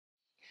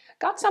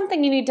Got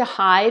something you need to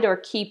hide or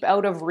keep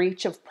out of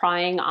reach of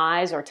prying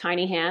eyes or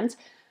tiny hands?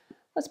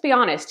 Let's be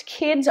honest,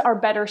 kids are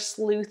better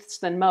sleuths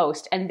than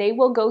most, and they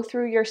will go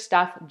through your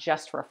stuff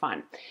just for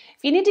fun.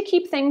 If you need to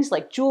keep things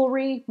like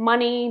jewelry,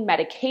 money,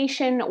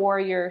 medication, or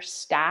your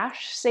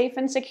stash safe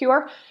and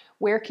secure,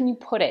 where can you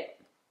put it?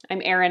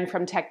 I'm Erin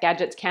from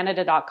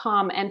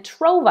techgadgetscanada.com, and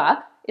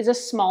Trova is a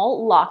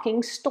small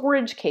locking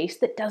storage case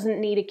that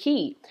doesn't need a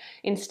key.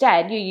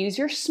 Instead, you use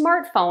your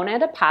smartphone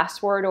and a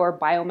password or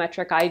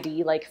biometric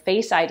ID like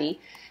Face ID,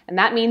 and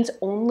that means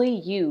only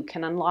you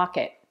can unlock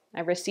it.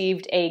 I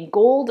received a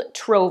gold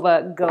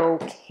Trova Go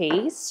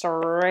case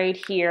right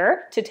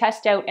here to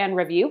test out and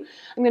review.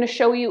 I'm going to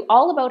show you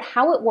all about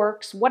how it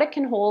works, what it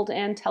can hold,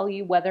 and tell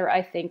you whether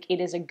I think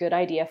it is a good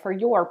idea for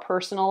your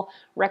personal,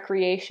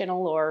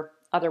 recreational, or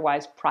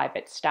otherwise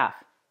private stuff.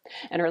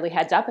 An early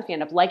heads up, if you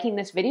end up liking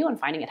this video and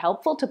finding it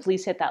helpful, to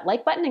please hit that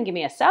like button and give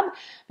me a sub,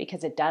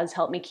 because it does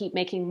help me keep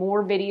making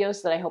more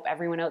videos that I hope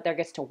everyone out there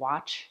gets to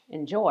watch,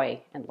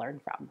 enjoy, and learn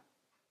from.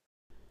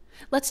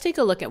 Let's take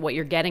a look at what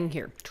you're getting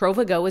here.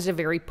 Trova Go is a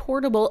very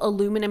portable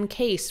aluminum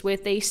case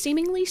with a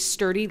seemingly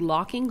sturdy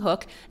locking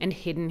hook and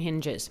hidden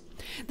hinges.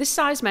 This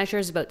size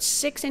measures about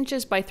 6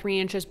 inches by 3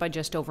 inches by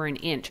just over an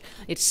inch.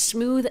 It's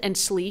smooth and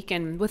sleek,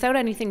 and without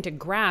anything to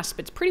grasp,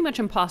 it's pretty much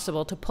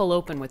impossible to pull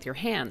open with your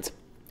hands.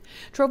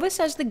 Trova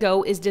says the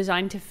Go is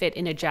designed to fit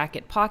in a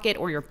jacket pocket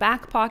or your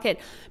back pocket,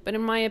 but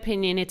in my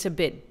opinion, it's a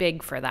bit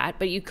big for that.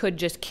 But you could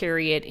just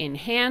carry it in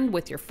hand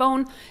with your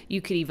phone.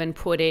 You could even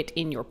put it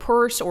in your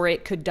purse, or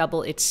it could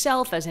double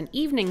itself as an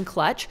evening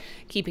clutch,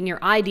 keeping your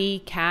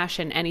ID, cash,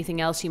 and anything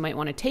else you might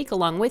want to take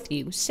along with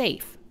you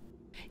safe.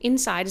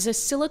 Inside is a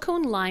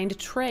silicone-lined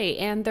tray,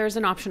 and there's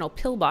an optional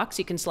pill box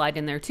you can slide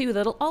in there too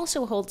that'll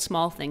also hold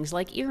small things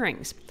like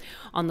earrings.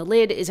 On the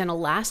lid is an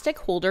elastic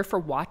holder for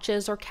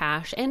watches or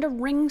cash and a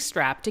ring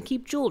strap to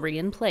keep jewelry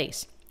in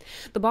place.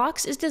 The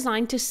box is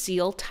designed to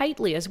seal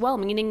tightly as well,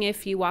 meaning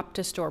if you opt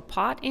to store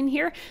pot in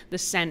here, the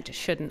scent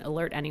shouldn't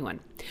alert anyone.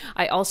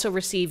 I also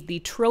received the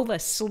Trova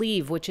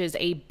sleeve, which is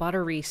a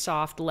buttery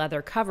soft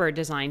leather cover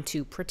designed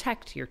to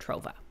protect your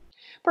Trova.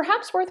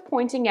 Perhaps worth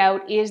pointing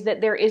out is that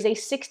there is a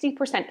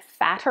 60%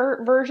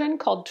 fatter version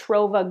called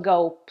Trova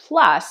Go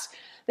Plus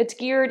that's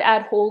geared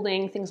at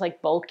holding things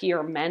like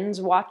bulkier men's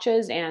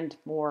watches and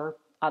more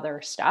other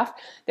stuff.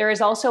 There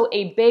is also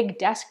a big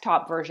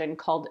desktop version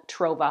called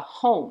Trova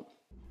Home.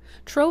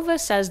 Trova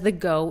says the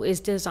Go is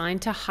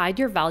designed to hide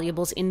your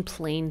valuables in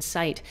plain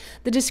sight.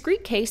 The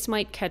discreet case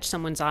might catch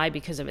someone's eye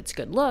because of its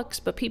good looks,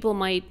 but people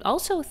might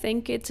also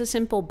think it's a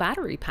simple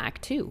battery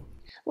pack too.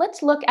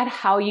 Let's look at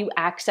how you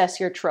access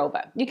your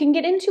Trova. You can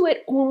get into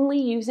it only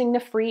using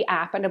the free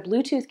app and a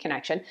Bluetooth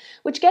connection,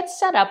 which gets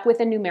set up with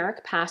a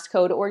numeric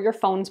passcode or your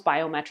phone's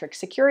biometric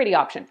security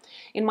option.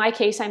 In my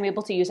case, I'm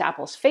able to use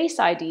Apple's Face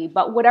ID,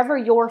 but whatever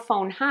your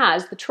phone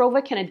has, the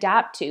Trova can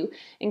adapt to,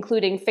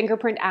 including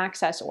fingerprint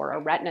access or a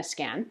retina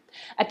scan.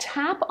 A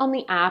tap on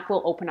the app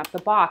will open up the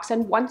box,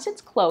 and once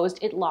it's closed,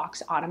 it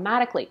locks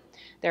automatically.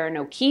 There are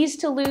no keys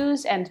to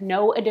lose and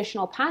no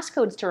additional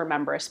passcodes to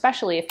remember,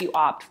 especially if you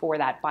opt for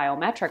that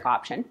biometric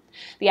option.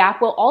 The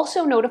app will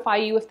also notify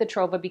you if the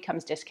Trova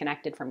becomes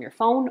disconnected from your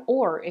phone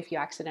or if you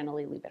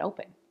accidentally leave it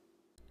open.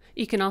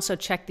 You can also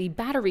check the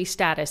battery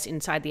status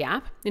inside the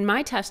app. In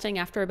my testing,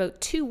 after about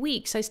 2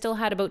 weeks, I still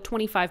had about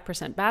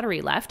 25%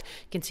 battery left.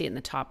 You can see it in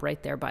the top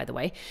right there, by the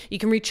way. You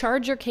can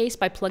recharge your case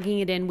by plugging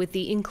it in with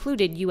the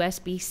included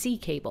USB-C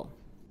cable.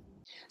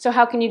 So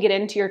how can you get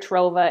into your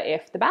Trova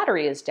if the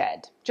battery is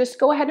dead? Just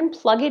go ahead and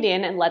plug it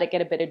in and let it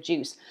get a bit of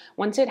juice.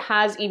 Once it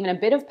has even a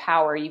bit of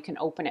power, you can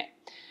open it.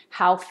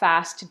 How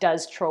fast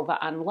does Trova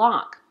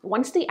unlock?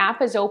 Once the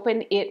app is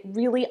open, it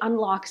really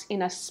unlocks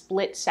in a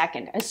split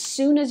second. As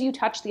soon as you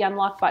touch the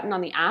unlock button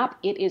on the app,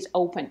 it is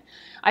open.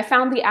 I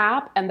found the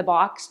app and the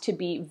box to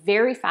be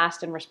very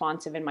fast and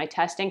responsive in my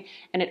testing,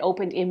 and it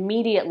opened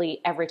immediately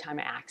every time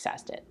I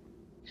accessed it.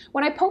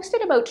 When I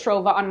posted about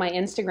Trova on my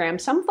Instagram,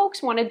 some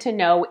folks wanted to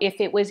know if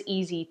it was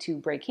easy to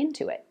break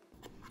into it.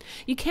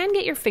 You can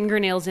get your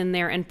fingernails in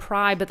there and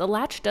pry, but the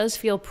latch does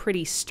feel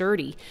pretty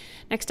sturdy.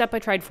 Next up, I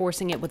tried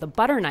forcing it with a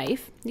butter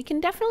knife. You can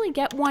definitely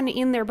get one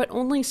in there, but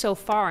only so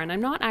far, and I'm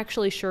not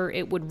actually sure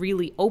it would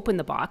really open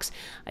the box.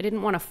 I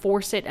didn't want to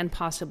force it and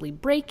possibly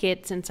break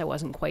it since I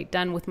wasn't quite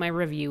done with my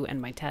review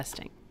and my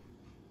testing.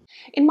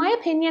 In my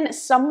opinion,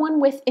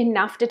 someone with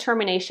enough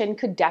determination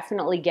could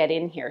definitely get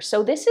in here.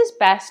 So this is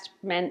best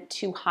meant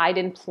to hide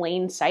in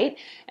plain sight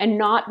and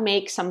not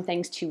make some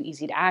things too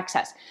easy to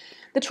access.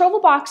 The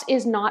Trova box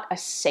is not a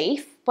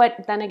safe,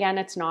 but then again,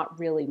 it's not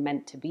really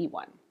meant to be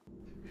one.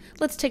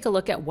 Let's take a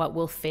look at what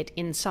will fit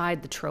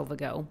inside the Trova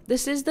Go.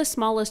 This is the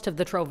smallest of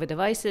the Trova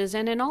devices,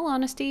 and in all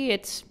honesty,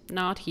 it's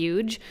not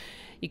huge.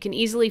 You can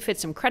easily fit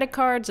some credit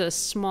cards, a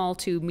small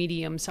to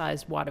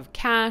medium-sized wad of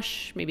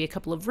cash, maybe a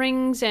couple of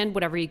rings, and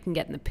whatever you can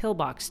get in the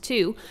pillbox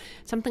too.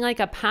 Something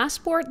like a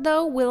passport,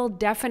 though, will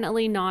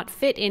definitely not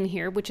fit in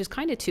here, which is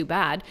kind of too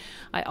bad.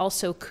 I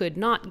also could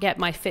not get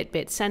my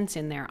Fitbit Sense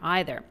in there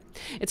either.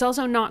 It's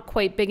also not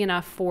quite big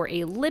enough for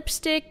a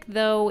lipstick,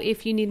 though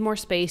if you need more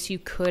space, you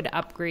could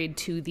upgrade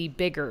to the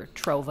bigger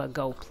Trova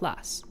Go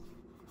Plus.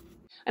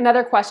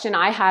 Another question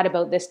I had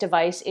about this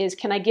device is,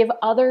 can I give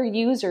other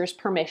users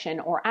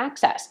permission or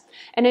access?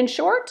 And in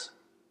short,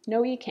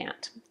 no, you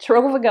can't.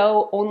 Trova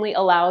Go only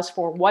allows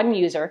for one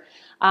user,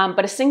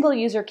 but a single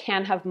user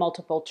can have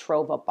multiple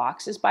Trova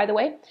boxes, by the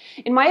way.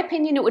 In my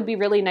opinion, it would be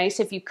really nice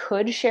if you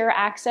could share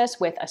access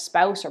with a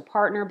spouse or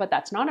partner, but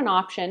that's not an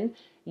option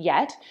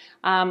yet.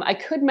 I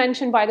could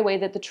mention, by the way,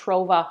 that the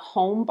Trova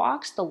Home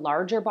box, the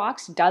larger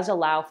box, does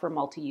allow for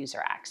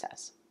multi-user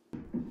access.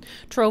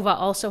 Trova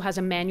also has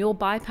a manual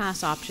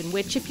bypass option,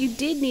 which if you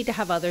did need to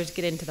have others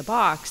get into the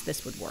box,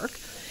 this would work.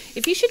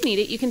 If you should need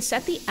it, you can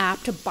set the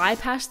app to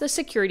bypass the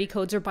security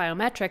codes or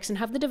biometrics and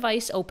have the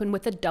device open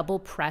with a double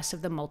press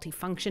of the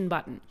multifunction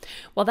button.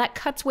 While that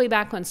cuts way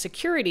back on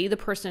security, the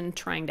person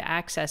trying to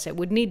access it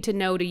would need to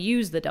know to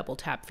use the double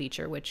tap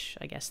feature, which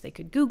I guess they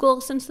could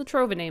Google since the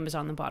Trova name is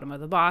on the bottom of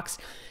the box.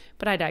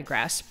 But I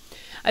digress.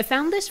 I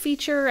found this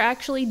feature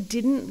actually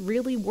didn't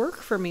really work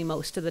for me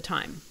most of the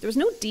time. There was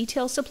no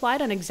detail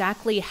supplied on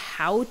exactly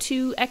how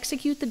to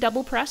execute the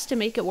double press to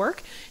make it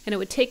work, and it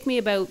would take me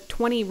about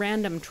 20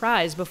 random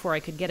tries before I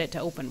could get it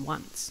to open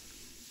once.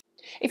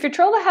 If your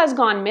Trova has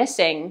gone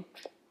missing,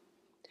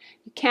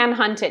 you can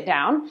hunt it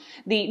down.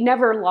 The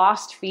Never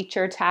Lost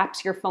feature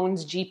taps your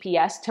phone's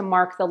GPS to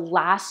mark the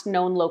last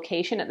known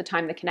location at the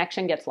time the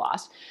connection gets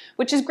lost,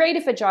 which is great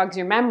if it jogs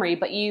your memory,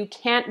 but you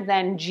can't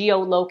then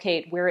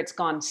geolocate where it's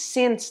gone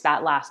since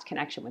that last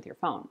connection with your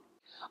phone.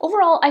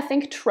 Overall, I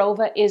think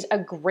Trova is a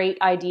great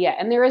idea,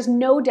 and there is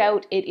no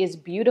doubt it is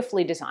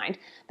beautifully designed.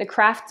 The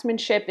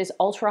craftsmanship is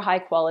ultra high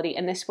quality,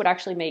 and this would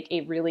actually make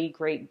a really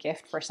great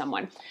gift for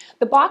someone.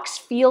 The box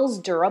feels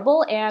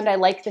durable, and I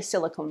like the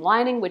silicone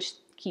lining, which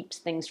keeps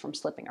things from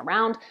slipping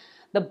around.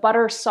 The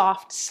butter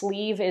soft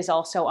sleeve is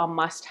also a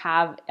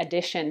must-have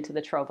addition to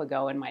the Trova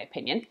Go, in my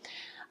opinion.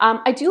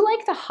 I do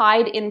like the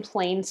hide in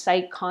plain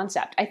sight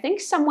concept. I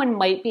think someone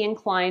might be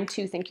inclined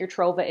to think your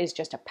Trova is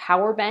just a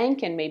power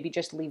bank and maybe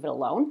just leave it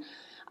alone.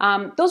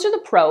 Those are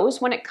the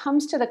pros. When it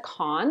comes to the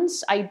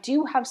cons, I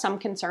do have some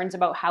concerns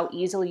about how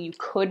easily you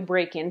could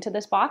break into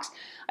this box.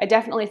 I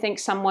definitely think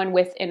someone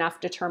with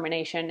enough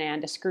determination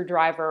and a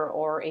screwdriver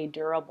or a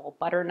durable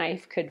butter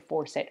knife could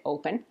force it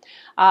open.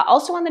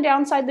 Also on the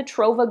downside, the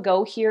Trova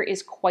Go here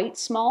is quite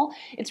small.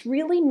 It's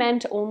really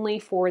meant only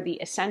for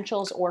the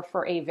essentials or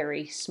for a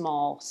very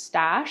small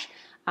stash.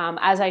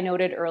 As I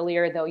noted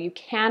earlier, though, you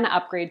can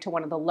upgrade to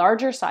one of the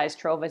larger size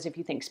Trovas if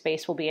you think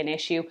space will be an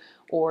issue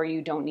or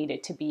you don't need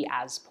it to be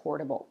as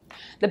portable.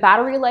 The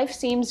battery life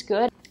seems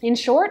good. In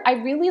short, I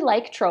really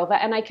like Trova,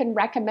 and I can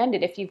recommend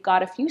it if you've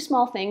got a few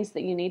small things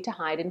that you need to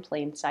hide in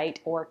plain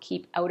sight or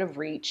keep out of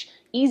reach,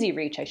 easy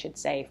reach I should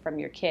say, from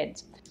your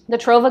kids. The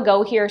Trova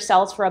Go here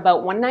sells for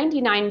about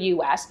 $199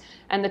 US,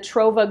 and the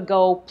Trova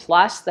Go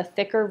Plus, the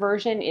thicker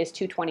version, is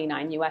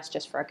 $229 US,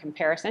 just for a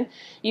comparison.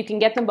 You can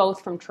get them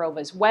both from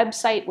Trova's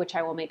website, which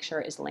I will make sure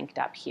is linked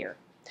up here.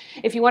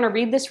 If you want to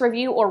read this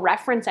review or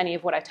reference any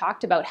of what I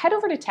talked about, head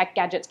over to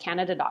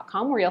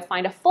techgadgetscanada.com where you'll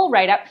find a full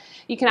write-up.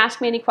 You can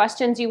ask me any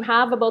questions you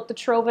have about the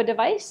Trova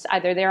device,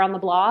 either there on the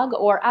blog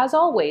or, as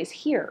always,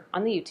 here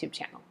on the YouTube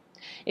channel.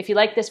 If you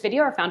liked this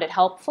video or found it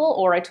helpful,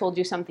 or I told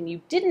you something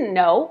you didn't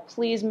know,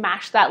 please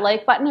mash that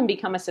like button and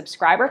become a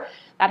subscriber.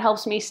 That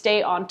helps me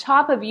stay on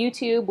top of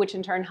YouTube, which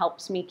in turn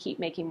helps me keep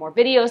making more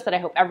videos that I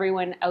hope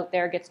everyone out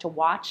there gets to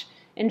watch,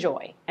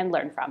 enjoy, and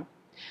learn from.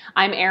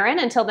 I'm Erin.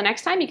 Until the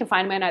next time, you can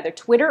find me on either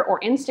Twitter or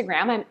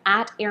Instagram. I'm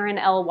at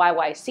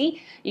ErinLYYC.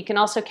 You can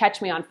also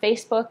catch me on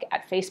Facebook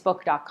at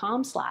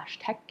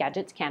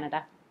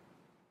facebook.com/TechGadgetsCanada.